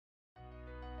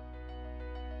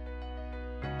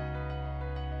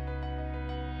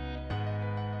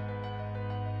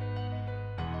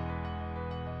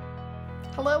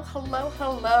Hello, hello,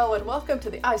 hello, and welcome to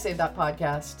the I Say That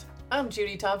podcast. I'm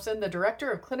Judy Thompson, the Director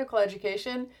of Clinical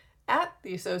Education at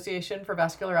the Association for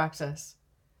Vascular Access.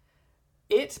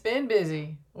 It's been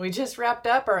busy. We just wrapped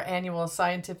up our annual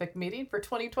scientific meeting for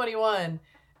 2021,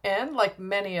 and like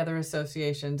many other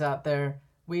associations out there,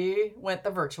 we went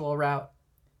the virtual route.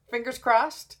 Fingers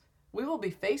crossed, we will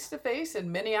be face-to-face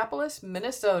in Minneapolis,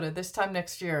 Minnesota this time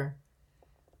next year.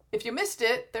 If you missed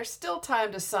it, there's still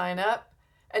time to sign up,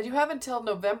 and you have until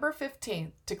November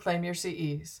 15th to claim your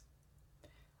CEs.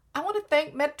 I want to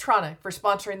thank Medtronic for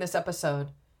sponsoring this episode.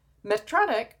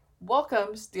 Medtronic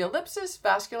welcomes the Ellipsis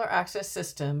Vascular Access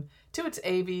System to its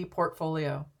AV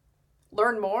portfolio.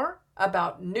 Learn more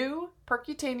about new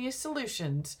percutaneous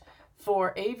solutions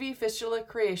for AV fistula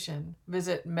creation.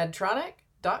 Visit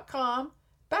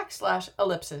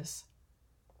medtronic.com/ellipsis.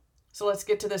 So let's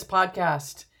get to this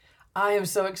podcast. I am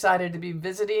so excited to be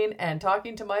visiting and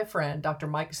talking to my friend, Dr.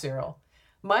 Mike Cyril.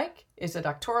 Mike is a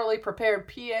doctorally prepared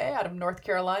PA out of North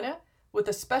Carolina with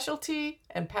a specialty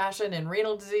and passion in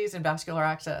renal disease and vascular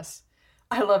access.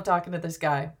 I love talking to this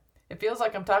guy. It feels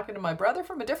like I'm talking to my brother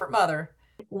from a different mother.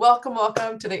 Welcome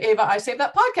to the Ava I Save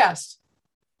That podcast.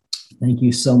 Thank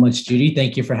you so much, Judy.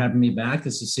 Thank you for having me back.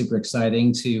 This is super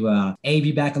exciting to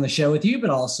be back on the show with you, but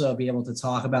also be able to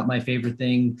talk about my favorite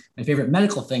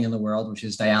medical thing in the world, which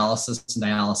is dialysis and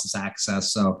dialysis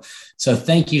access. So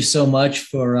thank you so much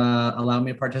for allowing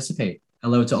me to participate.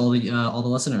 Hello to all the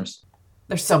listeners.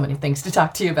 There's so many things to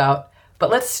talk to you about, but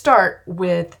let's start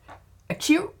with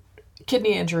acute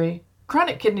kidney injury,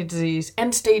 chronic kidney disease,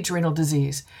 end-stage renal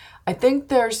disease. I think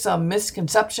there's some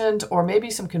misconceptions or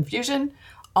maybe some confusion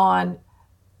on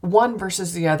one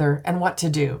versus the other and what to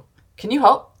do. Can you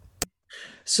help?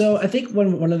 So I think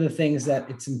one of the things that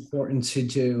it's important to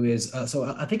do is,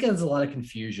 so I think there's a lot of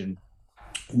confusion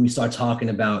when we start talking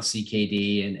about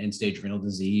CKD and end-stage renal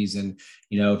disease and,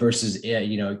 versus,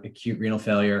 acute renal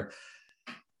failure.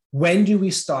 When do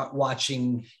we start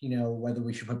watching, whether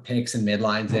we should put PICCs and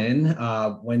midlines in?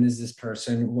 When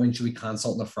should we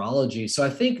consult nephrology? So I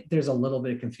think there's a little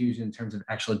bit of confusion in terms of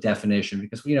actual definition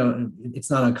because, it's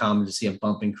not uncommon to see a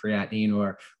bump in creatinine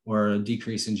or a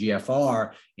decrease in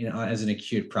GFR, as an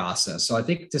acute process. So I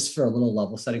think just for a little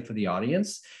level setting for the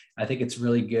audience, I think it's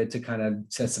really good to kind of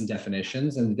set some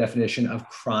definitions. And the definition of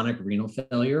chronic renal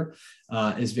failure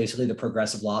is basically the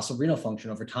progressive loss of renal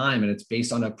function over time. And it's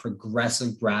based on a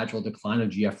progressive gradual decline of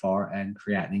GFR and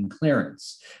creatinine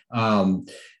clearance.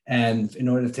 And in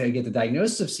order to get the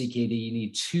diagnosis of CKD, you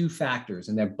need two factors,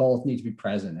 and they both need to be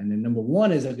present. And then number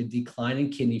one is a decline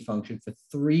in kidney function for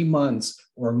 3 months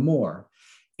or more,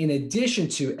 in addition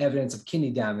to evidence of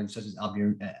kidney damage, such as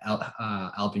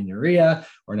albuminuria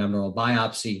or an abnormal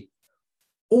biopsy,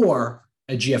 or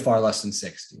a GFR less than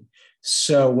 60.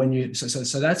 So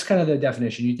so that's kind of the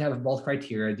definition. You need to have both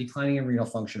criteria: declining in renal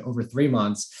function over 3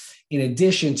 months, in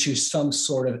addition to some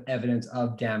sort of evidence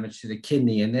of damage to the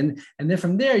kidney. And then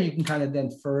from there, you can kind of then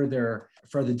further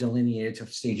delineate to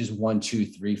stages 1, 2,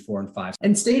 3, 4, and 5.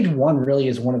 And stage 1 really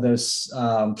is one of those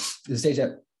the stage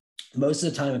that most of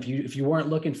the time, if you weren't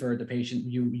looking for the patient,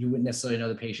 you wouldn't necessarily know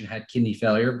the patient had kidney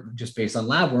failure just based on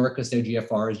lab work because their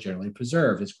GFR is generally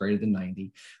preserved. It's greater than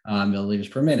 90 milliliters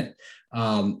per minute.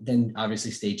 Then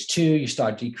obviously stage 2, you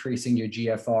start decreasing your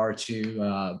GFR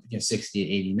to 60 to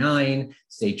 89.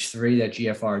 Stage 3, that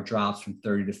GFR drops from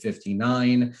 30 to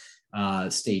 59.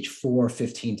 Stage 4,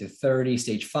 15 to 30.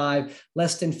 Stage 5,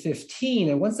 less than 15.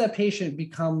 And once that patient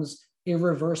becomes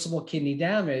irreversible kidney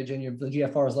damage and your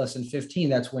GFR is less than 15,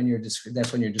 that's when you're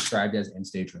described as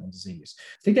end-stage renal disease.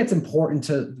 I think that's important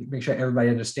to make sure everybody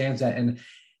understands that. And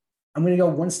I'm going to go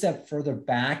one step further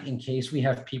back in case we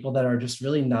have people that are just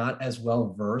really not as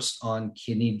well versed on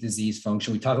kidney disease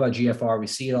function. We talk about GFR, we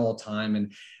see it all the time,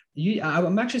 and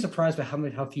I'm actually surprised by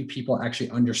how few people actually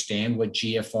understand what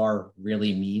GFR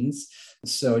really means.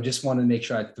 So just wanted to make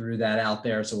sure I threw that out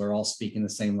there so we're all speaking the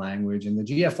same language. And the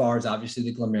GFR is obviously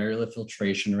the glomerular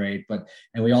filtration rate,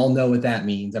 and we all know what that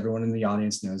means. Everyone in the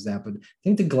audience knows that. But I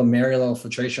think the glomerular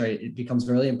filtration rate, it becomes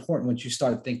really important once you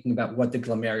start thinking about what the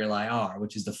glomeruli are,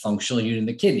 which is the functional unit in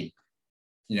the kidney.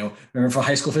 Remember for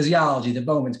high school physiology, the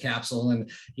Bowman's capsule and,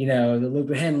 the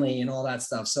Lupus-Henle and all that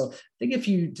stuff. So I think if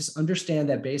you just understand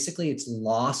that basically it's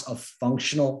loss of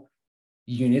functional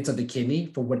units of the kidney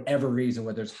for whatever reason,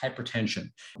 whether it's hypertension,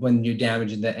 when you're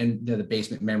damaging the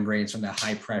basement membranes from that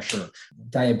high pressure,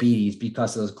 diabetes,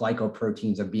 because those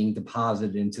glycoproteins are being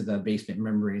deposited into the basement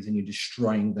membranes and you're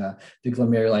destroying the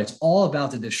glomeruli. It's all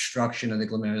about the destruction of the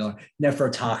glomeruli,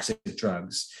 nephrotoxic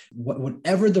drugs.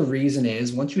 Whatever the reason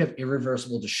is, once you have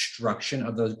irreversible destruction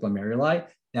of those glomeruli,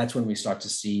 that's when we start to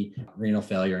see renal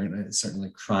failure, and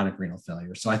certainly chronic renal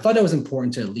failure. So I thought it was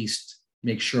important to at least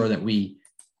make sure that we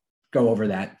go over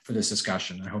that for this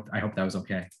discussion. I hope that was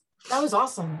okay. That was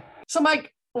awesome. So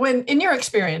Mike, when in your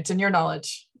experience and your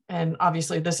knowledge, and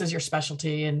obviously this is your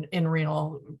specialty in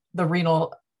the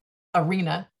renal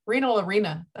arena,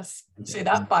 let's say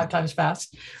that 5 times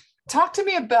fast. Talk to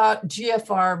me about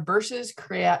GFR versus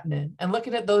creatinine and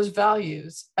looking at those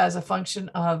values as a function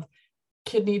of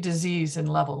kidney disease and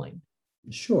leveling.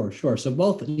 Sure. So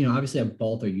both, obviously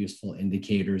both are useful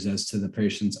indicators as to the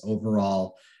patient's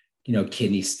overall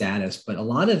kidney status, but a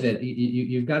lot of it,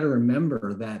 you've got to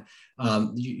remember that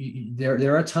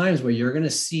there are times where you're going to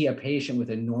see a patient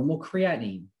with a normal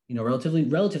creatinine, relatively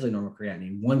normal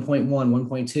creatinine, 1.1,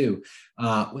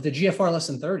 1.2, with a GFR less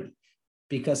than 30,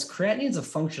 because creatinine is a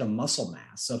function of muscle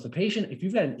mass. So if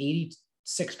you've got an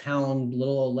 86-pound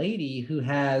little old lady who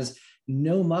has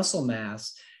no muscle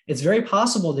mass, it's very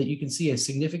possible that you can see a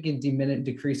significant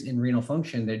decrease in renal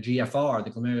function, the GFR,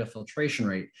 the glomerular filtration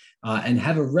rate, and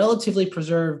have a relatively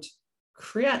preserved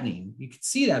creatinine. You can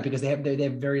see that because they have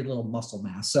very little muscle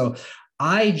mass. So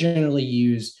I generally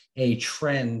use a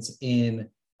trend in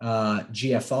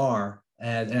GFR,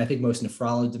 and I think most of the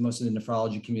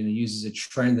nephrology community uses a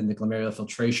trend in the glomerular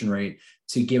filtration rate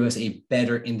to give us a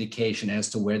better indication as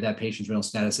to where that patient's renal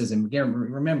status is. And again,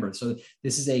 remember, so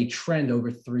this is a trend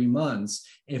over 3 months,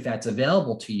 if that's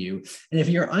available to you. And if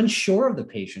you're unsure of the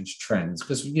patient's trends,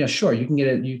 because sure, you can get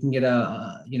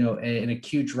an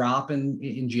acute drop in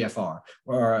GFR,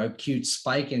 or an acute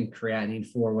spike in creatinine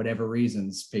for whatever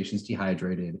reasons, patient's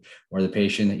dehydrated, or the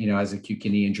patient has acute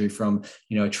kidney injury from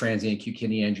a transient acute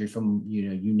kidney injury from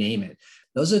you name it.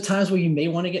 Those are the times where you may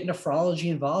want to get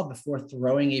nephrology involved before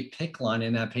throwing a PICC line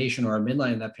in that patient or a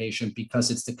midline in that patient,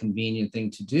 because it's the convenient thing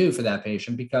to do for that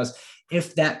patient. Because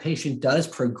if that patient does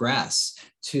progress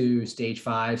to stage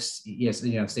 5,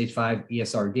 stage 5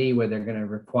 ESRD, where they're going to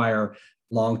require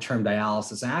long-term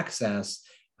dialysis access,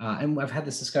 and I've had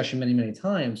this discussion many, many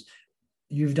times,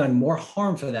 you've done more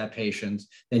harm for that patient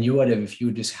than you would have if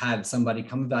you just had somebody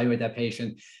come evaluate that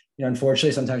patient.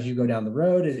 Unfortunately, sometimes you go down the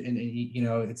road and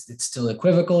it's still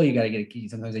equivocal. You got to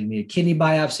sometimes you need a kidney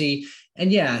biopsy,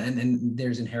 and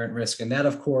there's inherent risk in that,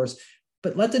 of course.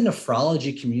 But let the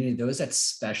nephrology community, those that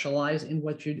specialize in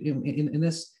what you in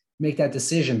this, make that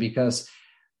decision, because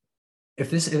if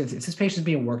this patient is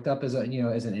being worked up as an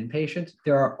inpatient,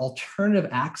 there are alternative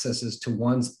accesses to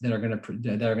ones that are going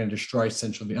to destroy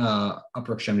central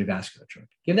upper extremity vasculature.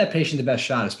 Give that patient the best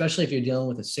shot, especially if you're dealing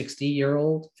with a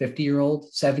 60-year-old,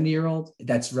 50-year-old, 70-year-old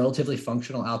that's relatively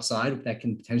functional outside, that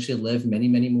can potentially live many,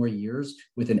 many more years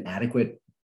with an adequate,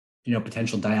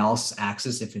 potential dialysis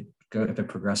access if it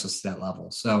progresses to that level.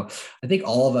 So I think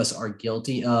all of us are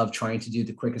guilty of trying to do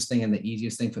the quickest thing and the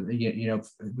easiest thing for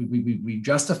we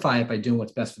justify it by doing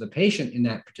what's best for the patient in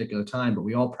that particular time, but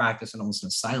we all practice in almost in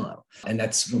a silo. And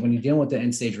that's when you're dealing with the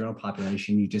end stage renal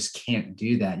population, you just can't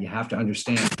do that. You have to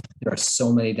understand there are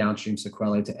so many downstream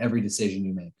sequelae to every decision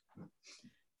you make.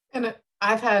 And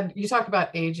you talk about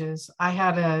ages.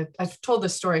 I've told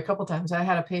this story a couple of times. I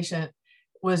had a patient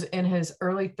was in his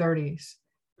early 30s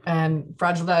and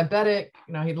fragile diabetic.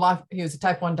 He was a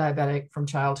type 1 diabetic from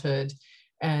childhood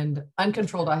and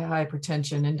uncontrolled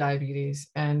hypertension and diabetes.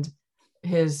 And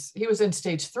he was in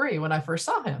stage 3 when I first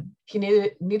saw him. He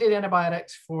needed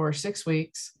antibiotics for 6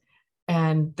 weeks,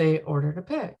 and they ordered a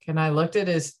PICC. And I looked at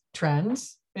his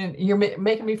trends, and you're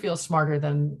making me feel smarter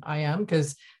than I am,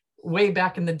 because way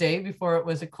back in the day, before it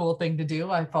was a cool thing to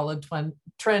do, I followed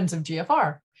trends of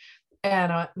GFR.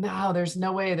 And no, there's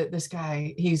no way that this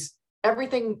guy,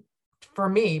 everything for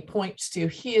me points to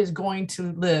he is going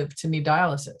to live to need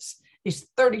dialysis. He's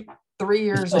 33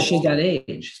 years old. Especially at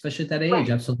that age, right.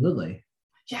 Absolutely.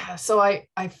 Yeah. So I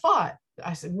fought.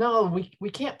 I said, no, we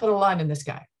can't put a line in this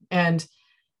guy. And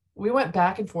we went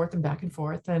back and forth, and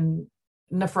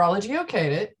nephrology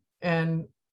okayed it. And,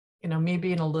 me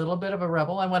being a little bit of a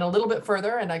rebel, I went a little bit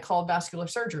further and I called vascular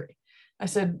surgery. I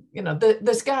said,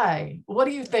 this guy, what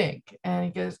do you think? And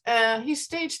he goes, he's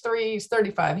stage 3, he's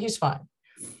 35, he's fine.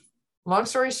 Long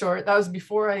story short, that was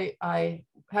before I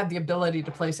had the ability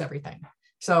to place everything.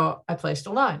 So I placed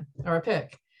a line or a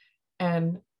PICC.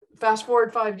 And fast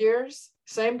forward 5 years,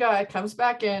 same guy comes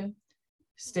back in,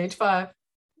 stage 5,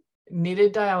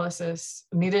 needed dialysis,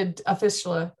 needed a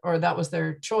fistula, or that was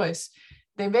their choice.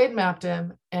 They made mapped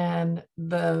him, and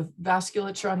the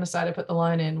vasculature on the side I put the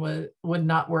line in would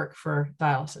not work for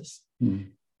dialysis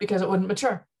because it wouldn't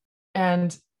mature.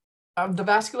 And the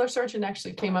vascular surgeon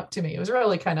actually came up to me. It was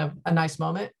really kind of a nice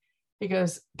moment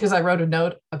because I wrote a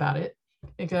note about it.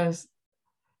 Because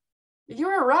you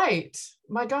were right.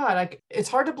 My God, it's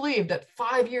hard to believe that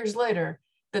 5 years later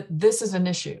that this is an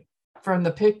issue from the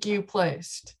pick you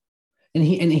placed. And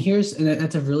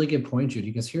that's a really good point, Judy,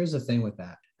 because here's the thing with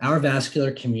that. Our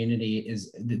vascular community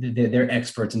is, they're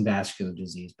experts in vascular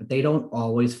disease, but they don't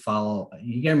always follow.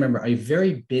 You gotta remember, a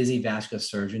very busy vascular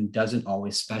surgeon doesn't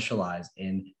always specialize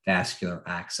in vascular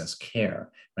access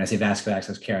care. When I say vascular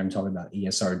access care, I'm talking about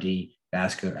ESRD,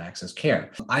 vascular access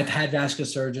care. I've had vascular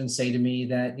surgeons say to me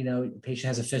that, the patient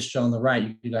has a fistula on the right,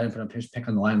 you can go ahead and put a pick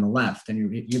on the line on the left,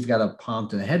 and you've got a palm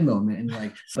to the head moment.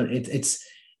 And but it's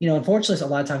unfortunately, a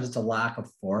lot of times it's a lack of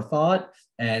forethought,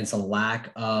 and it's a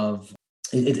lack of,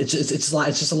 it's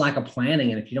just a lack of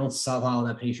planning. And if you don't follow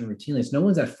that patient routinely, it's no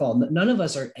one's at fault. None of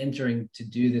us are entering to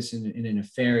do this in a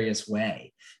nefarious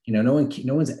way. No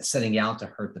one's setting out to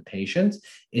hurt the patient.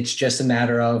 It's just a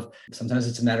matter of, sometimes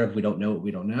it's a matter of we don't know what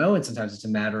we don't know. And sometimes it's a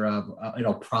matter of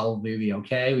it'll probably be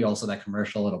okay. We also, that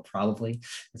commercial,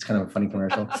 it's kind of a funny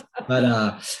commercial, but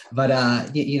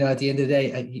at the end of the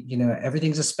day,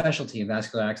 everything's a specialty in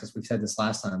vascular access. We've said this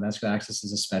last time, vascular access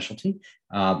is a specialty.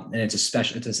 And it's a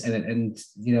special,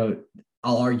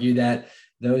 I'll argue that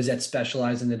those that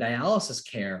specialize in the dialysis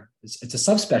care, it's a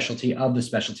subspecialty of the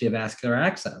specialty of vascular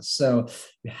access. So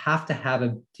you have to have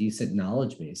a decent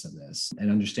knowledge base of this and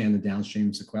understand the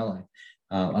downstream sequelae.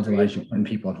 Otherwise, you're putting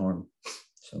people at harm.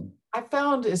 So I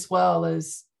found, as well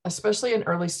as, especially in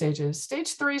early stages,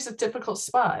 stage 3 is a difficult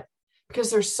spot because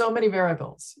there's so many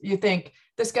variables. You think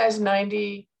this guy's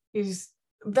 90,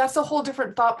 that's a whole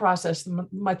different thought process than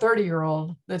my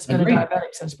 30-year-old that's been a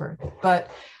diabetic since birth.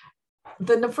 But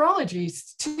the nephrology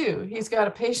too, he's got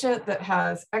a patient that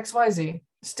has XYZ,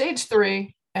 stage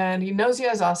 3, and he knows he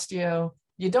has osteo.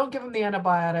 You don't give him the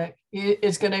antibiotic,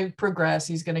 it's going to progress.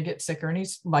 He's going to get sicker, and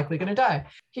he's likely going to die.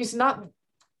 He's not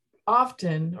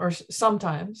often, or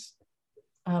sometimes,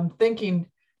 thinking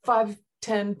 5,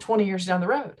 10, 20 years down the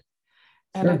road.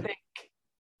 And sure. I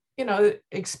think,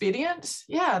 expedience,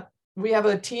 yeah, we have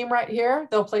a team right here.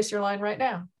 They'll place your line right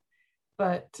now.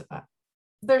 But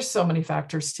there's so many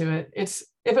factors to it. If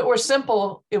it were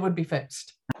simple, it would be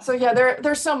fixed. So yeah,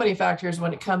 there's so many factors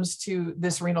when it comes to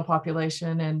this renal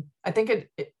population. And I think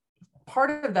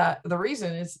part of that, the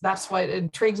reason is that's why it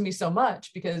intrigues me so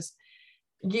much, because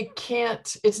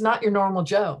it's not your normal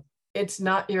Joe. It's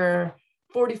not your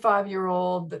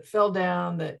 45-year-old that fell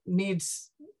down that needs,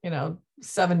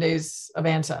 7 days of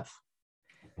ANSEF.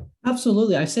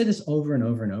 Absolutely. I say this over and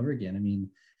over and over again. I mean,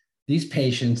 these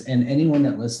patients, and anyone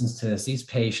that listens to this, these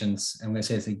patients, I'm going to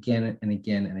say this again and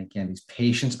again and again, these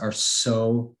patients are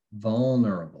so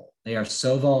vulnerable. They are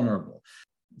so vulnerable.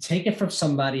 Take it from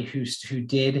somebody who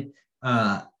did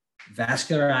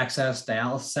vascular access,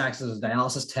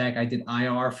 dialysis tech. I did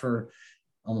IR for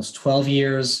almost 12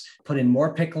 years, put in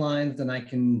more PICC lines than I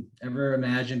can ever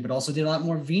imagine, but also did a lot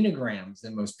more venograms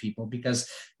than most people because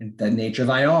the nature of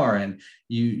IR. And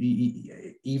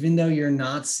you even though you're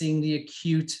not seeing the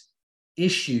acute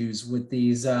issues with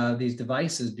these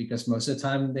devices, because most of the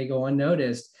time they go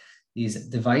unnoticed, these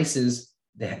devices,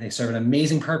 they serve an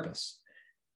amazing purpose,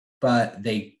 but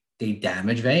they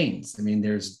damage veins. I mean,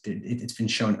 it's been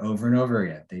shown over and over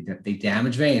again. They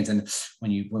damage veins, and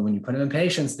when you put them in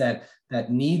patients that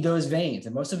need those veins,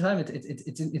 and most of the time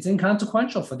it's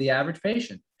inconsequential for the average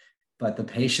patient, but the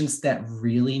patients that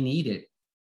really need it,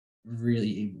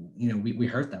 really, we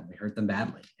hurt them. We hurt them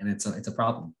badly, and it's a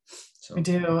problem. So we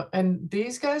do, and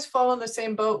these guys fall in the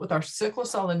same boat with our sickle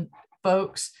cell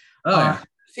folks,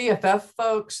 CFF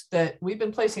folks that we've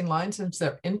been placing lines since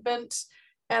they're infants.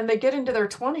 And they get into their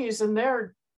 20s and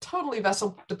they're totally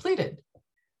vessel depleted,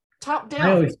 top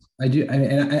down. I do,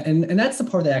 and that's the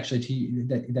part that actually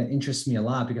that interests me a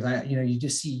lot, because you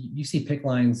see PICC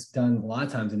lines done a lot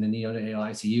of times in the neonatal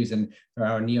ICUs, and there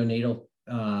are neonatal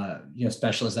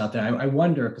specialists out there. I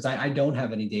wonder, because I don't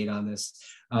have any data on this,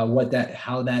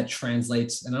 how that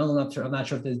translates, and I'm not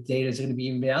sure if the data is going to be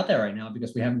even out there right now,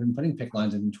 because we haven't been putting PICC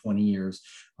lines in 20 years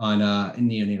on in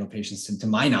neonatal patients, to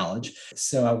my knowledge.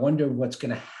 So I wonder what's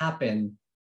going to happen,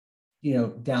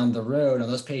 down the road on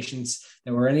those patients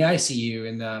that were in the ICU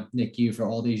in the NICU for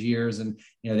all these years, and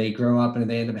they grow up and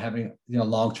they end up having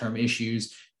long-term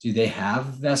issues. Do they have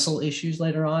vessel issues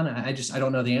later on? I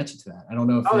don't know the answer to that. I don't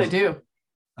know if they do.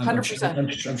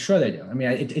 100%. I'm sure they do. I mean,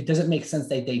 it doesn't make sense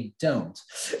that they don't.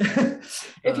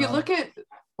 If you look at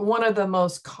one of the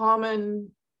most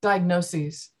common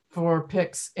diagnoses for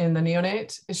PICS in the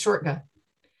neonate is short gut.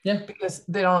 Yeah. Because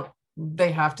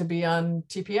they have to be on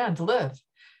TPN to live.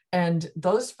 And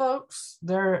those folks,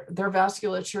 their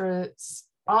vasculature is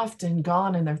often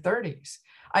gone in their 30s.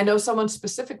 I know someone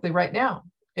specifically right now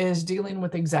is dealing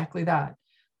with exactly that.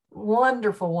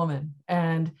 Wonderful woman.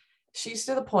 And she's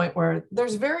to the point where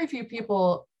there's very few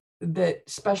people that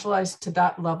specialize to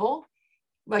that level,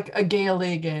 like a Gail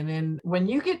Egan. And when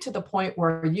you get to the point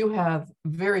where you have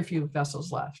very few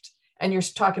vessels left, and you're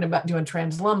talking about doing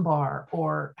translumbar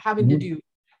or having to do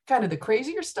kind of the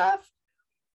crazier stuff,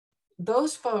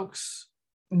 those folks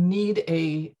need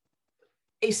a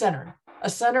center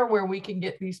where we can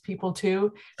get these people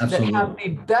to Absolutely. that have the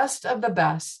best of the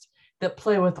best, that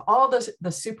play with all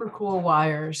the super cool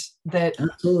wires, that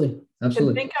Absolutely.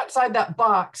 can think outside that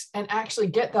box and actually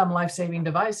get them life-saving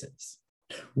devices.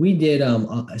 We did,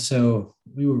 so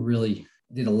we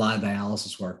did a lot of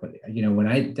dialysis work, but when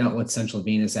I dealt with central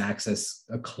venous access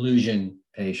occlusion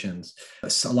patients,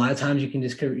 so a lot of times you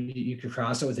could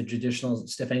cross it with a traditional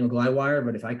stiff angle glide wire,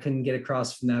 but if I couldn't get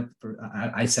across from that,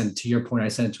 I sent, to your point, I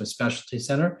sent it to a specialty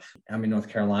center. I'm in North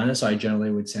Carolina, so I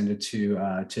generally would send it to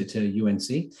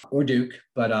UNC or Duke,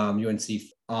 but UNC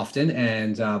often,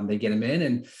 and they get them in,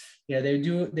 and they would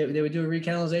do a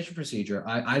recanalization procedure.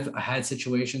 I've had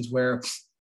situations where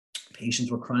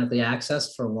patients were chronically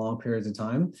accessed for long periods of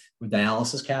time with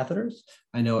dialysis catheters.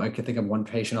 I could think of one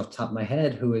patient off the top of my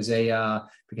head who is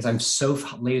because I'm so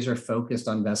laser focused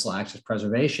on vessel access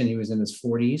preservation. He was in his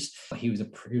 40s. He was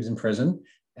in prison,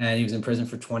 and he was in prison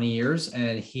for 20 years,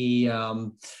 and he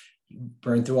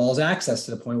burned through all his access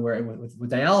to the point where with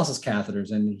dialysis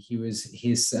catheters, and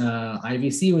his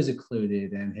IVC was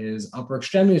occluded, and his upper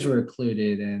extremities were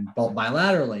occluded and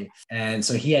bilaterally, and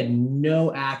so he had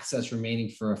no access remaining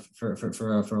for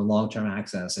a long-term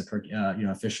access for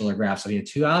fistula graft. So he had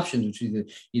two options,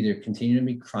 which either continue to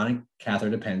be chronic catheter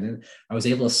dependent. I was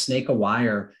able to snake a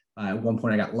wire. At one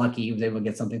point, I got lucky. He was able to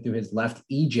get something through his left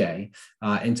EJ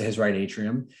into his right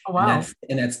atrium. Oh, wow.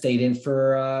 And that stayed in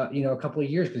for a couple of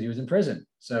years because he was in prison.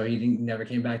 So he never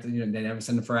came back to, they never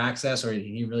sent him for access, or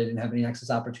he really didn't have any access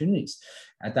opportunities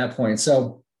at that point.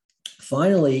 So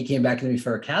finally, he came back to me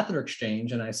for a catheter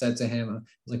exchange. And I said to him, I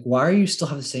was like, why are you still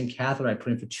have the same catheter I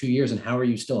put in for 2 years, and how are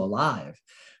you still alive?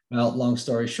 Well, long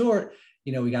story short,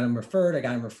 we got him referred. I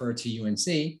got him referred to UNC.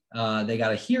 They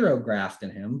got a hero graft in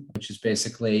him, which is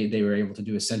basically they were able to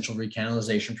do a central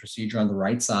recanalization procedure on the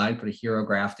right side, put a hero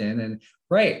graft in, and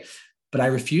great. But I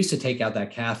refused to take out that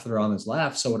catheter on his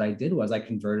left. So what I did was I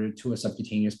converted it to a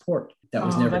subcutaneous port that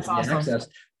was never to be accessed,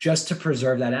 just to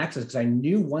preserve that access, because I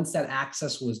knew once that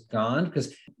access was gone,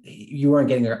 because you weren't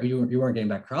getting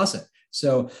back across it.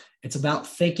 So it's about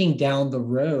thinking down the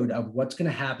road of what's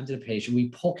going to happen to the patient. We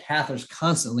pull catheters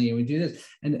constantly, and we do this,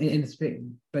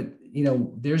 but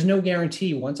there's no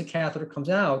guarantee once a catheter comes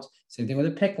out. Same thing with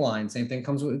a PICC line. Same thing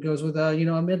goes with a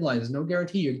midline. There's no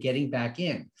guarantee you're getting back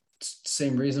in.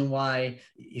 Same reason why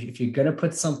if you're going to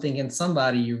put something in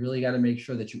somebody, you really got to make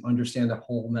sure that you understand the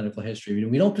whole medical history.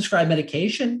 We don't prescribe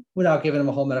medication without giving them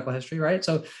a whole medical history, right?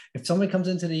 So if someone comes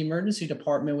into the emergency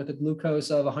department with a glucose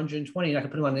of 120, you're not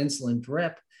going to put them on an insulin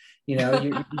drip. To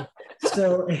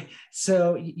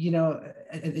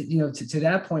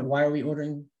that point, why are we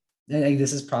ordering? And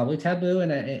this is probably taboo,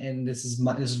 and this is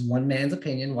one man's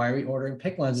opinion. Why are we ordering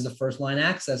PICC lines as the first line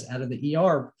access out of the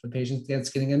ER for patients that's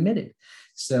getting admitted?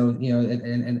 So,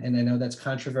 and I know that's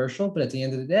controversial, but at the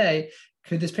end of the day,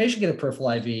 could this patient get a peripheral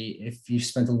IV if you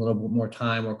spent a little bit more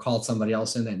time or called somebody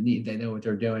else in they know what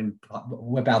they're doing,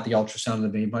 whip out the ultrasound of the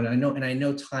vein? But I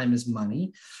know time is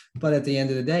money, but at the end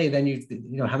of the day, then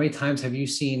how many times have you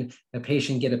seen a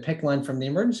patient get a PICC line from the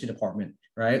emergency department,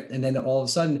 right? And then all of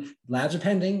a sudden labs are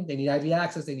pending, they need IV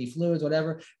access, they need fluids,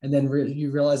 whatever. And then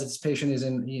you realize that this patient is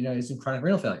in chronic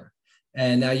renal failure.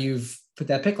 And now you've put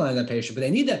that PICC line in that patient, but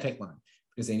they need that PICC line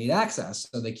because they need access.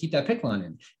 So they keep that PICC line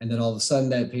in. And then all of a sudden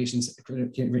that patient's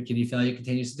kidney failure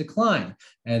continues to decline.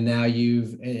 And now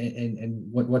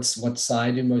what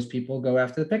side do most people go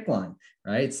after the PICC line,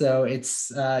 right? So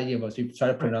it's, most people try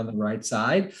to put it on the right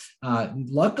side.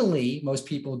 Luckily, most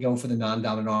people go for the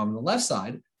non-dominant arm on the left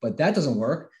side, but that doesn't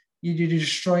work. You're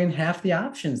destroying half the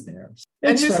options there.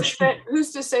 And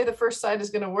who's to say the first side is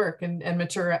going to work and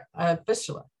mature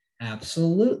fistula?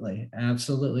 Absolutely.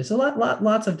 So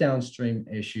lots of downstream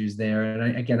issues there.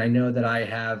 And I know that I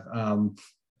have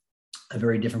a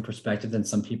very different perspective than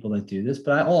some people that do this,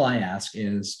 but all I ask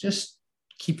is just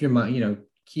keep your mind,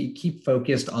 keep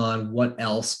focused on what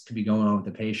else could be going on with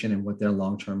the patient and what their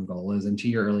long-term goal is. And to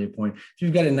your earlier point, if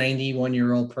you've got a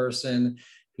 91-year-old person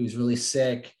who's really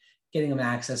sick, getting them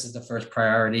access is the first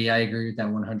priority. I agree with that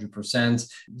 100%.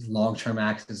 Long-term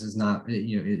access is not,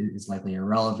 is likely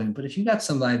irrelevant. But if you got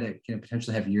somebody that can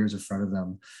potentially have years in front of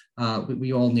them,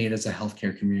 we all need as a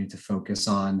healthcare community to focus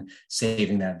on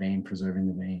saving that vein, preserving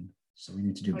the vein. So we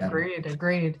need to do better.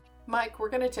 Agreed. Mike, we're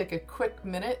going to take a quick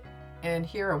minute and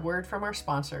hear a word from our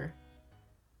sponsor.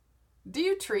 Do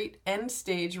you treat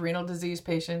end-stage renal disease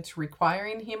patients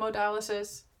requiring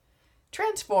hemodialysis?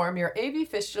 Transform your AV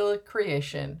fistula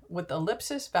creation with the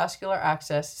Ellipsis Vascular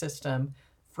Access System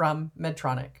from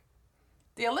Medtronic.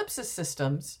 The Ellipsis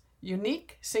system's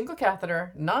unique single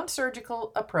catheter,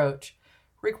 non-surgical approach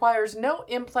requires no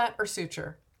implant or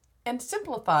suture and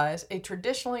simplifies a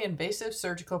traditionally invasive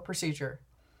surgical procedure.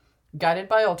 Guided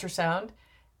by ultrasound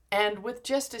and with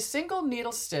just a single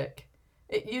needle stick,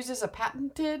 it uses a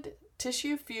patented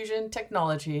tissue fusion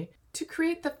technology to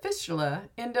create the fistula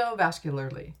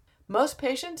endovascularly. Most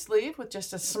patients leave with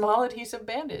just a small adhesive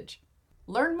bandage.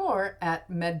 Learn more at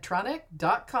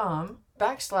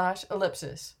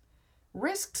medtronic.com/ellipsis.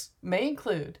 Risks may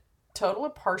include total or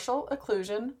partial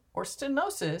occlusion or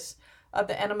stenosis of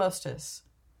the anamostis,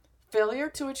 failure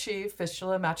to achieve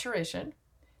fistula maturation,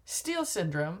 Steele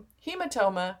syndrome,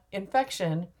 hematoma,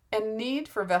 infection, and need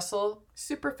for vessel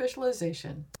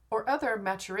superficialization or other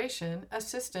maturation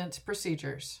assistance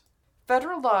procedures.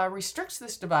 Federal law restricts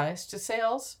this device to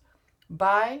sales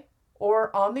by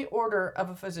or on the order of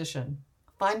a physician.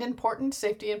 Find important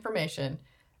safety information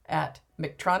at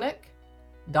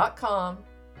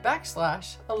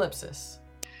medtronic.com/ellipsis.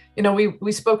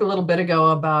 We spoke a little bit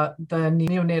ago about the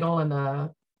neonatal and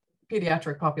the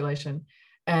pediatric population,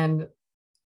 and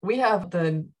we have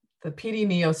the PD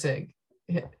NeoSig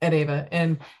at AVA,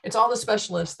 and it's all the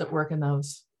specialists that work in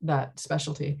that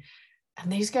specialty.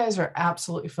 And these guys are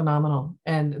absolutely phenomenal,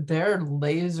 and they're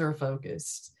laser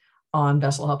focused on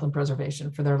vessel health and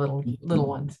preservation for their little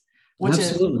ones, which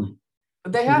Absolutely.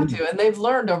 is they have to, and they've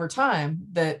learned over time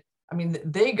that,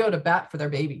 they go to bat for their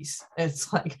babies.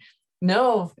 It's like,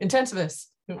 no, intensivists,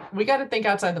 we got to think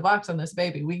outside the box on this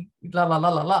baby. We la la la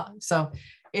la la. So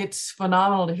it's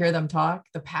phenomenal to hear them talk,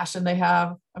 the passion they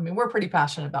have. We're pretty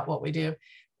passionate about what we do,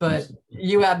 but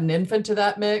you add an infant to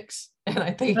that mix, and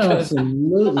I think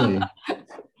absolutely.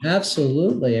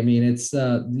 Absolutely. It's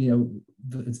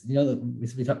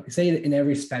we say it in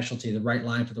every specialty, the right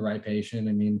line for the right patient.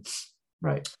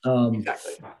 Right.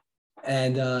 Exactly.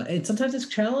 And sometimes it's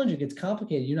challenging. It's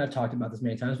complicated. You and I've talked about this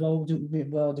many times. How do we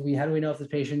know if this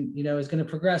patient, is going to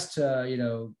progress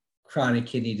to, chronic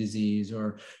kidney disease,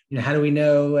 or, how do we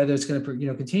know whether it's going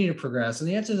to, continue to progress? And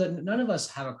the answer is that none of us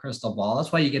have a crystal ball.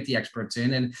 That's why you get the experts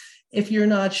in. And if you're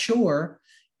not sure,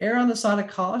 err on the side of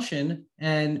caution.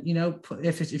 And,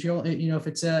 if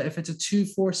it's a 2,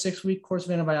 4, 6 week course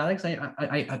of antibiotics,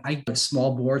 I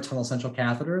small bore tunnel central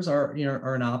catheters are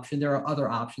an option. There are other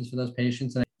options for those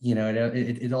patients. And,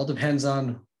 it all depends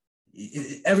on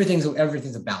everything's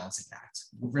a balancing act,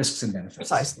 risks and benefits.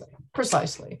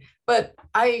 Precisely. But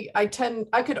I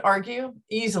could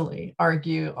easily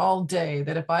argue all day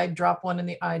that if I drop one in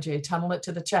the IJ, tunnel it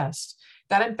to the chest,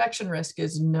 that infection risk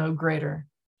is no greater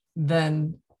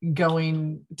than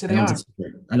going to the arm.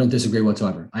 I don't disagree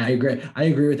whatsoever. I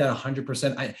agree with that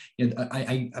 100%.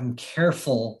 I'm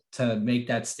careful to make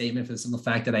that statement for the simple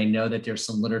fact that I know that there's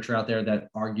some literature out there that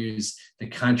argues the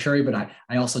contrary, but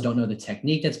I also don't know the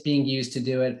technique that's being used to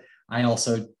do it. I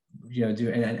also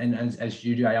do, and as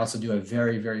you do, I also do a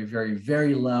very, very, very,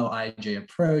 very low IJ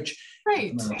approach.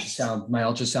 Right. My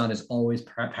ultrasound is always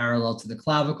parallel to the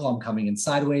clavicle. I'm coming in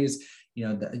sideways.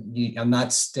 I'm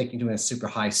not doing a super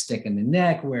high stick in the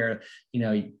neck where,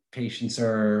 patients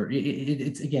are,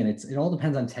 it all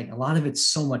depends on tech. A lot of it's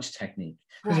so much technique.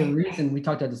 There's a reason, we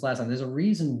talked about this last time, there's a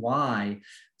reason why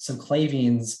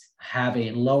subclavians have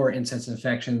a lower incidence of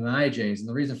infection than IJs. And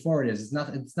the reason for it is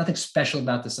it's nothing special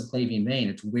about the subclavian vein.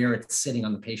 It's where it's sitting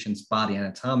on the patient's body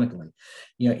anatomically,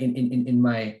 in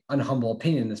my unhumble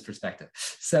opinion, in this perspective.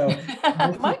 So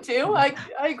mine too. I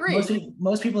agree.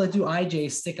 Most people that do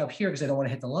IJ stick up here because they don't want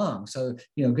to hit the lung. So,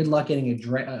 good luck getting an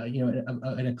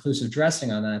occlusive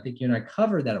dressing on that. I think you and I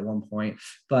covered that at one point.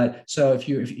 But so if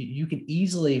you could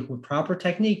easily, with proper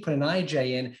technique, put an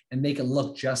IJ in and make it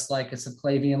look just like a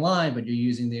subclavian line, but you're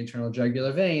using the internal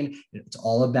jugular vein, it's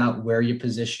all about where you're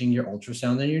positioning your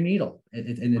ultrasound and your needle.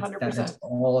 That's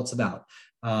all it's about.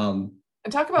 And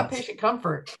talk about patient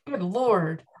comfort. Good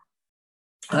Lord.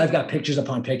 I've got pictures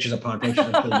upon pictures upon pictures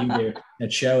that you do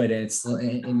that show it. It's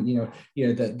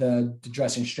the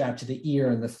dressing strap to the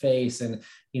ear and the face, and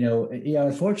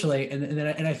unfortunately,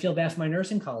 and I feel bad for my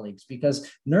nursing colleagues because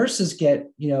nurses get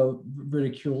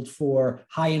ridiculed for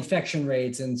high infection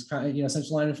rates and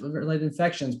central line related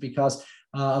infections because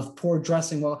of poor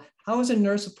dressing. Well, how is a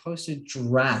nurse supposed to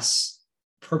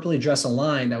appropriately dress a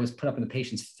line that was put up in the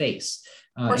patient's face?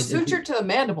 Or suture to the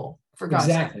mandible, for God's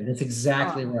sake. Exactly. That's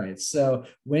exactly right. So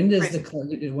when did the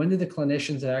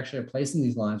clinicians that actually are placing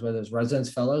these lines, whether it's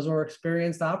residents, fellows, or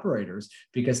experienced operators,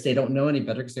 because they don't know any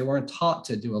better, because they weren't taught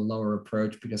to do a lower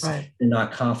approach, because they're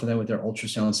not confident with their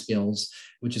ultrasound skills,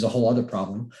 which is a whole other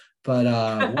problem. But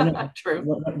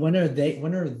when are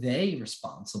they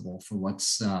responsible for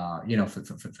what's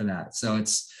for that? So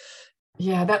it's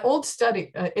that old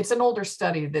study. It's an older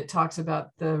study that talks about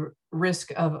the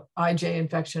risk of IJ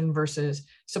infection versus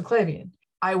subclavian.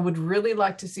 I would really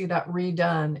like to see that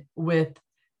redone with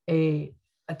a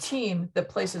team that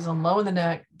places them low in the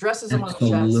neck, dresses them on the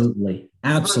chest.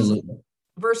 Absolutely.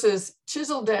 Versus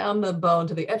chisel down the bone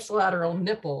to the ipsilateral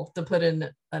nipple to put in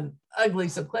an ugly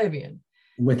subclavian.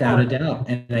 Without a doubt.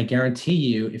 And I guarantee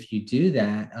you, if you do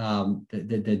that,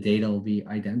 the data will be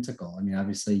identical. I mean,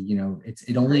 obviously,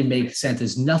 it only makes sense.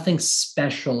 There's nothing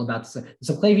special about the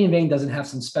subclavian vein. Doesn't have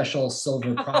some special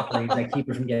silver properties that keep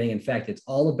it from getting infected. It's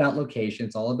all about location.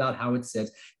 It's all about how it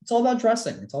sits. It's all about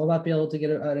dressing. It's all about being able to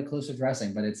get an occlusive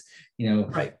dressing. But it's, it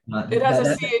has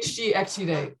a CHG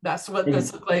exudate. That's what the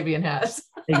subclavian has.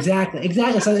 Exactly.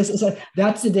 So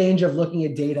that's the danger of looking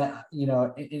at data,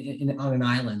 on an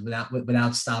island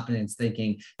without stopping and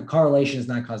thinking. Correlation is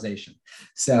not causation.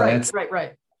 So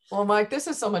right. Well, Mike, this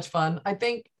is so much fun. I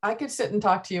think I could sit and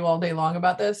talk to you all day long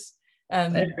about this.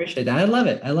 And I appreciate that. I love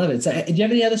it. So, do you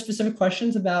have any other specific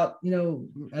questions about,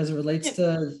 as it relates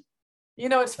to?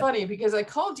 It's funny because I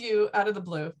called you out of the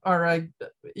blue, or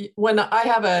when I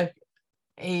have a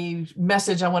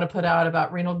message I want to put out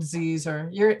about renal disease, or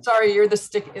you're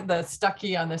the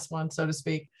stucky on this one, so to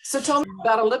speak. So tell me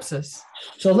about ellipsis.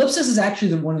 So ellipsis is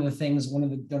actually one of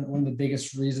the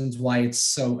biggest reasons why it's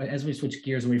so, as we switch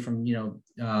gears away from,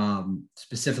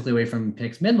 specifically away from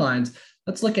PICC's midlines,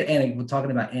 let's look at, we're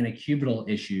talking about antecubital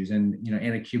issues and,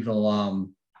 antecubital,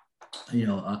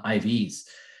 IVs.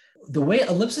 The way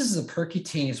ellipsis is a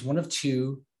percutaneous, one of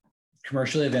two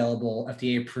commercially available,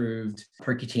 FDA approved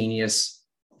percutaneous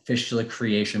fistula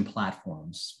creation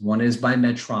platforms. One is by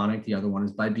Medtronic, the other one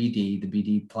is by BD. The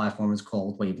BD platform is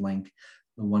called Wavelength.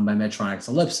 The one by Medtronic is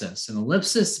ellipsis. And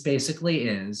ellipsis basically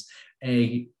is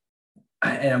and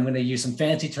I'm going to use some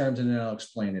fancy terms and then I'll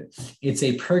explain it. It's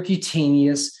a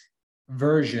percutaneous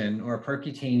version or a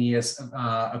percutaneous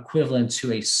equivalent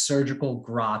to a surgical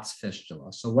Gratz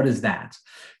fistula. So what is that?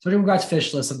 Surgical Gratz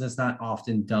fistula is something that's not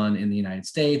often done in the United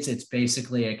States. It's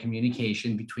basically a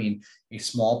communication between a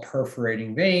small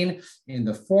perforating vein in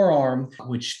the forearm,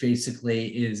 which basically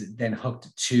is then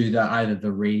hooked to either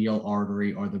the radial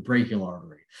artery or the brachial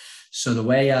artery. So the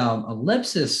way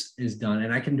ellipsis is done,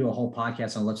 and I can do a whole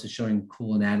podcast on ellipsis showing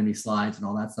cool anatomy slides and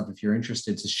all that stuff if you're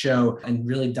interested, to show and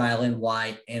really dial in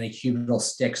why antecubital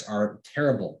sticks are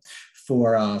terrible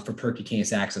for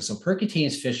percutaneous access. So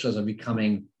percutaneous fistulas are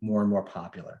becoming more and more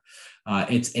popular.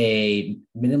 It's a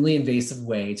minimally invasive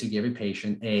way to give a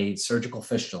patient a surgical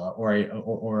fistula or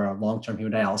a long-term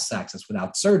hemodialysis access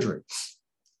without surgery.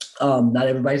 Not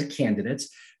everybody's a candidate,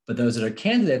 but those that are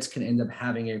candidates can end up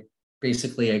having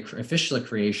basically a fistula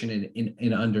creation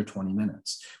in under 20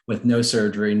 minutes with no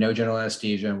surgery, no general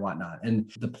anesthesia and whatnot.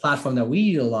 And the platform that we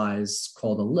utilize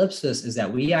called ellipsis is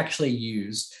that we actually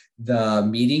use the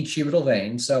median cubital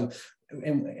vein. So,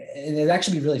 and it'd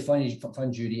actually be really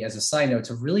fun, Judy, as a side note,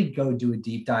 to really go do a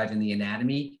deep dive in the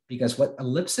anatomy, because what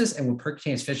ellipsis and what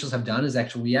percutaneous fistulas have done is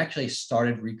we actually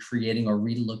started recreating or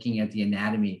re-looking at the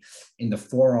anatomy in the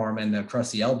forearm and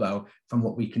across the elbow from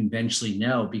what we conventionally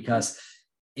know, because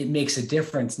it makes a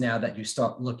difference now that you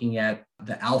start looking at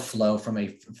the outflow from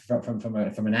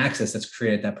an axis that's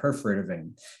created that perforator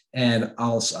vein. And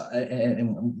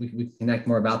we connect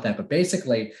more about that. But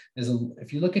basically,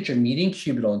 if you look at your median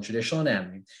cubital in traditional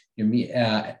anatomy,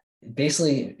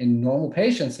 basically in normal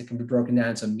patients, it can be broken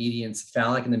down into median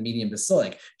cephalic and the median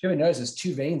basilic. If you ever notice, there's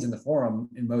two veins in the forearm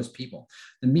in most people.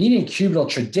 The median cubital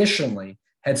traditionally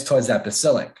heads towards that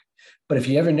basilic. But if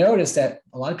you ever notice that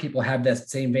a lot of people have that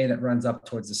same vein that runs up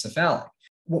towards the cephalic,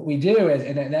 what we do is,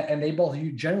 and they both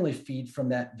generally feed from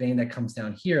that vein that comes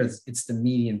down here, it's the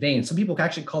median vein. Some people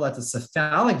actually call that the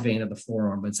cephalic vein of the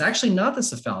forearm, but it's actually not the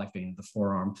cephalic vein of the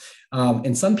forearm.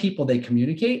 And some people, they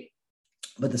communicate,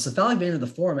 but the cephalic vein of the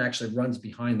forearm actually runs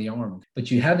behind the arm. But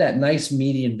you have that nice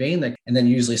median vein and then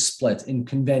usually splits in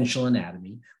conventional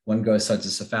anatomy. One goes towards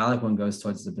the cephalic, one goes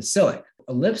towards the basilic.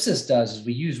 Ellipsis does is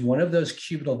we use one of those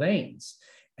cubital veins,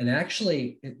 and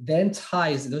actually it then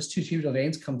ties, those two cubital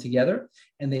veins come together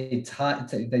and they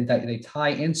tie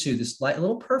into this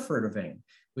little perforator vein.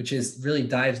 which is really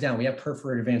dives down. We have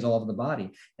perforated veins all over the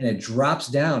body, and it drops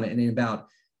down. And in about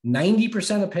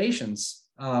 90% of patients,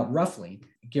 roughly,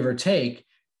 give or take,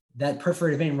 that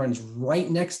perforated vein runs right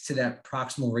next to that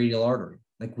proximal radial artery,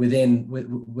 like within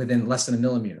less than a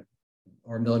millimeter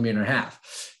or a millimeter and a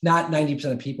half. Not 90%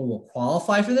 of people will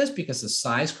qualify for this because of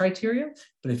size criteria,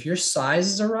 but if your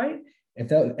sizes are right,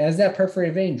 as that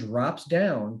perforated vein drops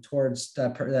down towards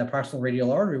that proximal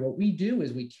radial artery, what we do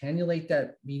is we cannulate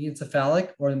that median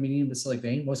cephalic or the median basilic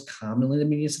vein, most commonly the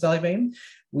median cephalic vein.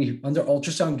 We, under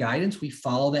ultrasound guidance, we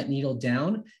follow that needle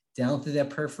down through that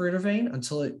perforated vein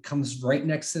until it comes right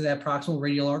next to that proximal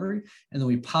radial artery. And then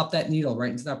we pop that needle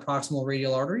right into that proximal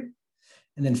radial artery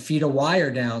and then feed a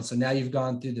wire down. So now you've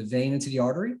gone through the vein into the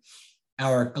artery.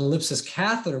 Our ellipsis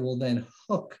catheter will then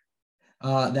hook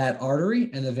that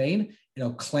artery and the vein,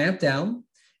 clamp down,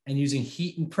 and using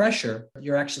heat and pressure,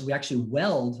 we actually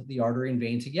weld the artery and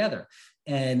vein together.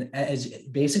 And as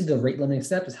basically the rate limiting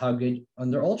step is how good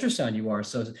under ultrasound you are.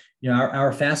 So,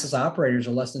 our fastest operators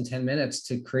are less than 10 minutes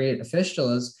to create a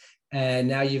fistulas. And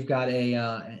now you've got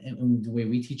and the way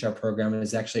we teach our program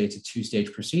is actually it's a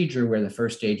 2-stage procedure where the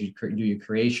first stage you do your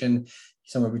creation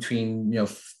somewhere between,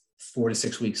 4 to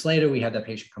 6 weeks later, we have that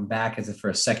patient come back for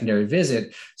a secondary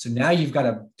visit. So now you've got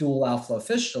a dual outflow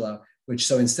fistula,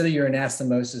 so instead of your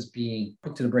anastomosis being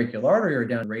hooked to the brachial artery or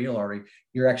down the radial artery,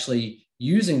 you're actually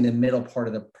using the middle part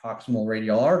of the proximal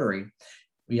radial artery.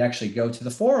 We actually go to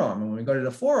the forearm. And when we go to the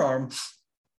forearm,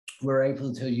 we're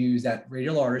able to use that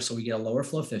radial artery. So we get a lower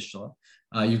flow fistula.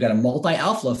 You've got a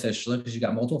multi-outflow fistula because you've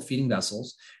got multiple feeding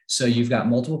vessels. So you've got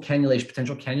multiple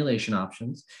potential cannulation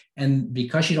options. And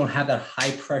because you don't have that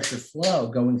high pressure flow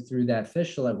going through that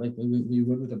fistula, like we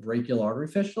would with a brachial artery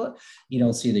fistula, you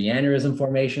don't see the aneurysm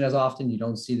formation as often. You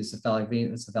don't see the cephalic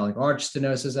vein, cephalic arch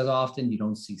stenosis as often. You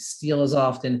don't see steel as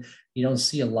often. You don't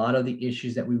see a lot of the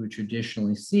issues that we would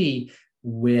traditionally see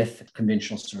with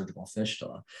conventional surgical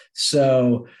fistula.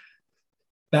 So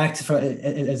back to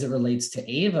as it relates to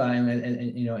AVA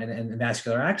and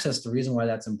vascular access, the reason why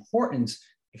that's important,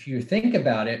 if you think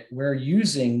about it, we're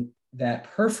using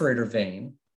that perforator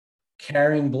vein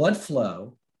carrying blood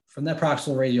flow from that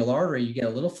proximal radial artery. You get a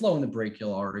little flow in the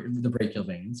brachial artery, the brachial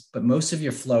veins, but most of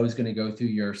your flow is going to go through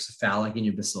your cephalic and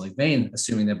your basilic vein,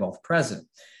 assuming they're both present.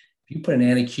 If you put an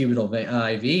antecubital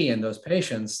IV in those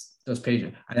patients,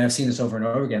 and I've seen this over and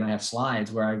over again. I have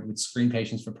slides where I would screen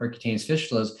patients for percutaneous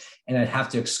fistulas, and I'd have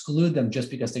to exclude them just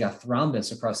because they got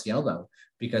thrombus across the elbow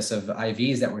because of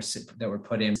IVs that were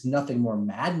put in. It's nothing more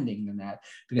maddening than that,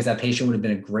 because that patient would have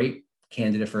been a great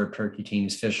candidate for a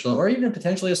percutaneous fistula or even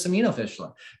potentially a semino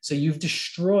fistula. So you've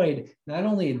destroyed not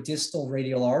only a distal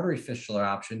radial artery fistula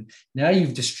option, now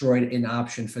you've destroyed an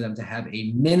option for them to have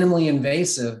a minimally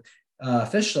invasive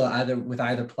fistula, with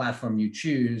either platform you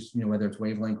choose, whether it's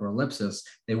Wavelength or Ellipsis.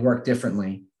 They work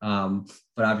differently. But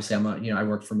obviously I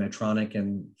work for Medtronic,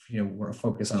 and, we're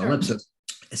focused on Ellipsis.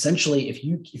 Essentially, if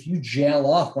you jail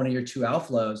off one of your two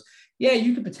outflows,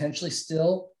 you could potentially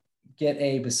still get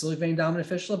a basilic vein dominant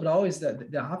fistula, but always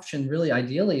the option really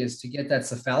ideally is to get that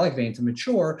cephalic vein to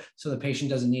mature so the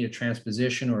patient doesn't need a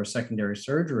transposition or a secondary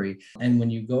surgery. And when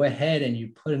you go ahead and you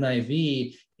put an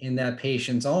IV in that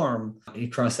patient's arm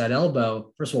across that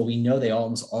elbow, first of all, we know they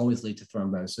almost always lead to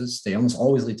thrombosis. They almost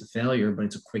always lead to failure, but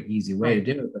it's a quick, easy way to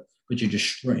do it. But you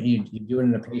do it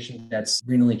in a patient that's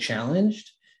renally challenged.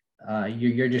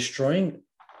 You're destroying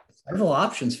several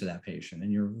options for that patient,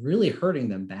 and you're really hurting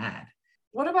them bad.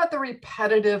 What about the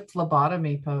repetitive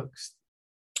phlebotomy pokes?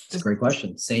 That's a great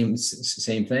question. Same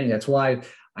thing. That's why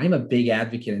I'm a big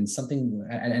advocate, and something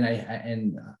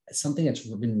that's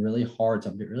been really hard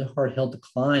hill to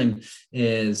climb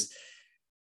is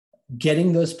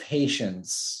getting those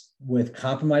patients with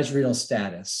compromised renal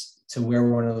status to wear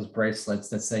one of those bracelets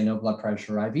that say no blood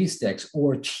pressure or IV sticks,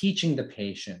 or teaching the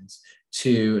patients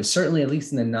to, certainly at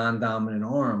least in the non-dominant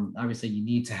arm, obviously you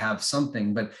need to have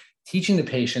something, but teaching the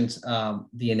patients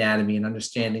the anatomy and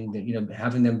understanding that,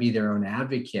 having them be their own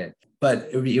advocate. But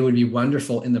it would be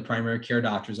wonderful in the primary care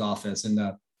doctor's office, in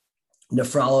the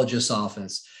nephrologist's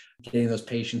office, getting those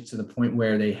patients to the point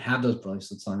where they have those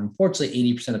bracelets on.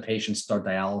 Unfortunately, 80% of patients start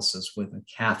dialysis with a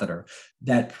catheter.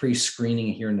 That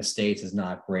pre-screening here in the States is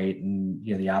not great, and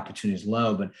the opportunity is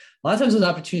low. But a lot of times those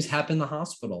opportunities happen in the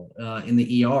hospital, in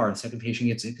the ER. The second patient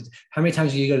gets it. How many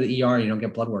times do you go to the ER and you don't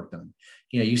get blood work done?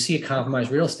 You see a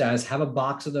compromised renal status, have a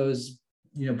box of those,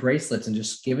 bracelets and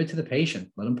just give it to the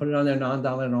patient. Let them put it on their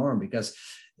non-dominant arm, because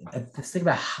let's think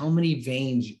about how many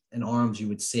veins and arms you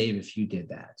would save if you did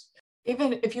that.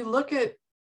 Even if you look at,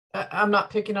 I'm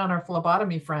not picking on our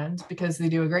phlebotomy friends because they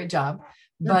do a great job,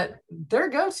 but their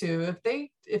go-to,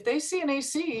 if they see an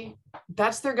AC,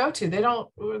 that's their go-to.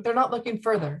 They're not looking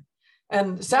further.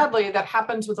 And sadly, that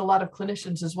happens with a lot of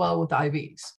clinicians as well with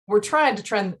IVs. We're trying to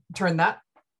turn that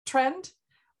trend,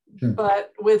 Sure.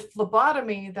 but with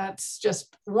phlebotomy, that's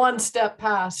just one step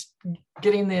past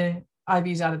getting the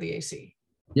IVs out of the AC.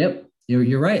 Yep,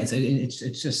 you're right.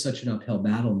 It's just such an uphill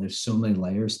battle, and there's so many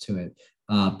layers to it.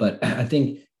 But I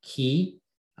think key.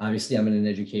 Obviously, I'm in an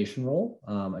education role.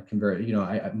 I convert.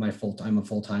 I'm a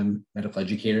full-time medical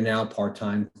educator now,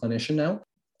 part-time clinician now.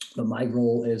 But my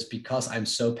role is, because I'm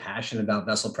so passionate about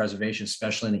vessel preservation,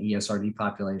 especially in the ESRD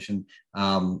population.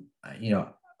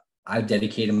 I've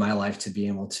dedicated my life to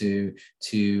being able to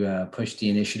push the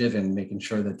initiative and making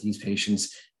sure that these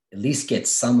patients at least get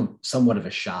somewhat of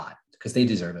a shot, because they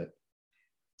deserve it.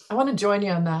 I want to join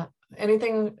you on that.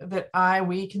 Anything that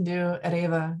we can do at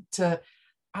AVA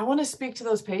I want to speak to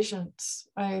those patients.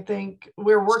 I think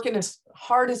we're working as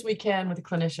hard as we can with the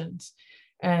clinicians,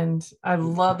 and I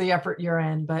love the effort you're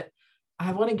in, but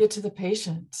I want to get to the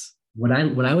patients. What I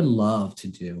would love to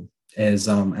do is,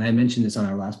 and I mentioned this on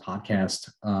our last podcast,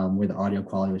 where the audio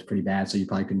quality was pretty bad, so you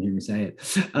probably couldn't hear me say it.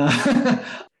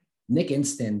 Nick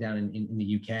Inston down in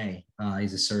the UK,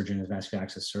 he's a surgeon, a vascular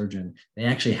access surgeon. They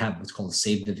actually have what's called a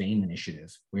Save the Vein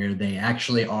initiative, where they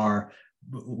actually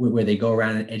where they go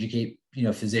around and educate,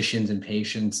 physicians and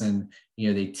patients, and,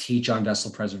 they teach on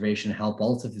vessel preservation, help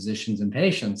both the physicians and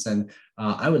patients. And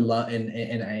I would love,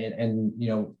 and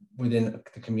within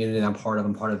the community that I'm part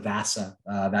of VASA,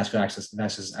 Vascular Access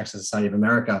Society of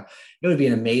America. It would be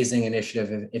an amazing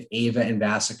initiative if AVA and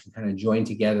VASA can kind of join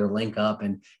together, link up,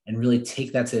 and really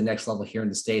take that to the next level here in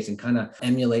the States, and kind of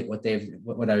emulate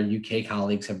what our UK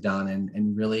colleagues have done,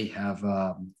 and really have,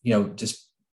 just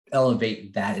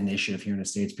elevate that initiative here in the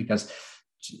States, because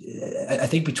I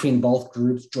think between both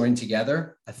groups joined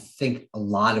together, I think a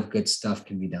lot of good stuff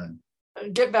can be done.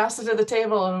 Get VASA to the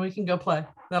table and we can go play.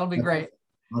 That'll be great.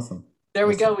 Awesome. There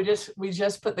we go. We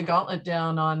just put the gauntlet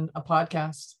down on a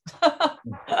podcast.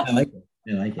 I like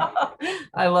it.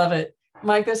 I love it.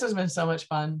 Mike, this has been so much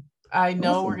fun. I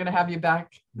know We're going to have you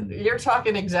back. You're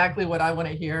talking exactly what I want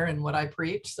to hear and what I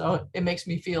preach. So it makes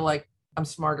me feel like I'm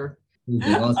smarter.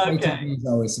 Well, it's great talking as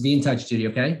always. Be in touch, Judy,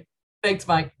 okay? Thanks,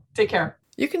 Mike. Take care.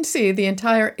 You can see the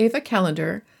entire AVA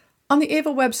calendar on the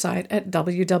AVA website at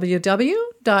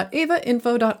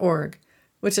www.avainfo.org,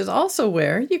 which is also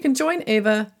where you can join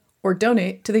AVA or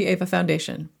donate to the AVA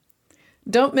Foundation.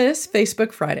 Don't miss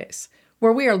Facebook Fridays,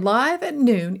 where we are live at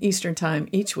noon Eastern Time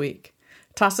each week.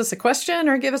 Toss us a question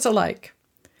or give us a like.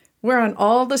 We're on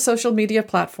all the social media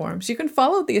platforms. You can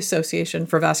follow the Association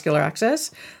for Vascular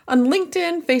Access on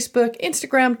LinkedIn, Facebook,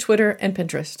 Instagram, Twitter, and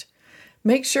Pinterest.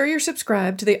 Make sure you're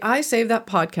subscribed to the I Save That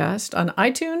podcast on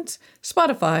iTunes,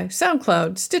 Spotify,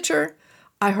 SoundCloud, Stitcher,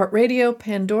 iHeartRadio,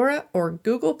 Pandora, or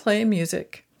Google Play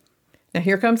Music. Now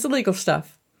here comes the legal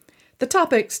stuff. The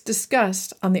topics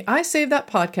discussed on the I Save That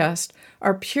podcast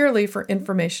are purely for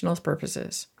informational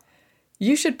purposes.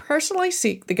 You should personally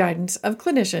seek the guidance of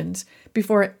clinicians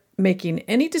before making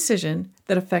any decision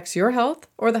that affects your health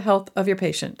or the health of your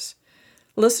patients.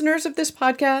 Listeners of this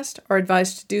podcast are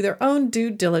advised to do their own due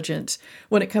diligence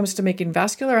when it comes to making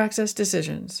vascular access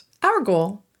decisions. Our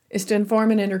goal is to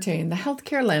inform and entertain the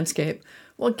healthcare landscape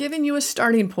while giving you a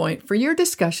starting point for your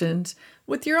discussions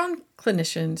with your own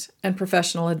clinicians and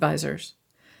professional advisors.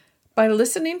 By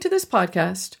listening to this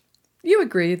podcast, you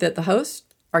agree that the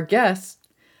host, our guests,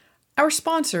 our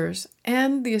sponsors,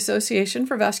 and the Association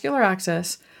for Vascular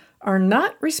Access are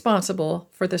not responsible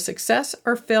for the success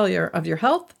or failure of your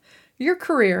health, your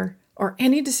career, or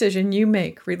any decision you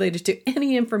make related to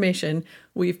any information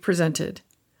we've presented.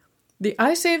 The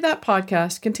I Save That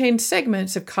podcast contains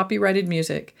segments of copyrighted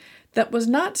music that was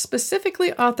not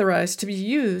specifically authorized to be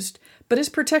used but is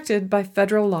protected by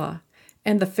federal law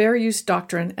and the Fair Use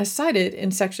Doctrine as cited in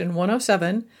Section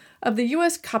 107 of the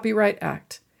U.S. Copyright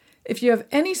Act. If you have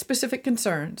any specific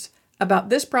concerns about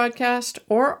this broadcast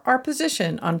or our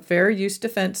position on fair use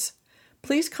defense,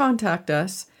 please contact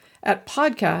us at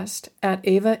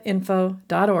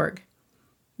podcast@avainfo.org.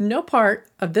 No part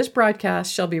of this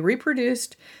broadcast shall be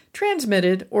reproduced,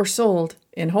 transmitted, or sold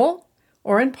in whole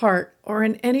or in part or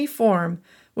in any form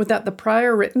without the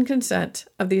prior written consent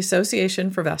of the Association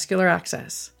for Vascular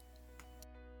Access.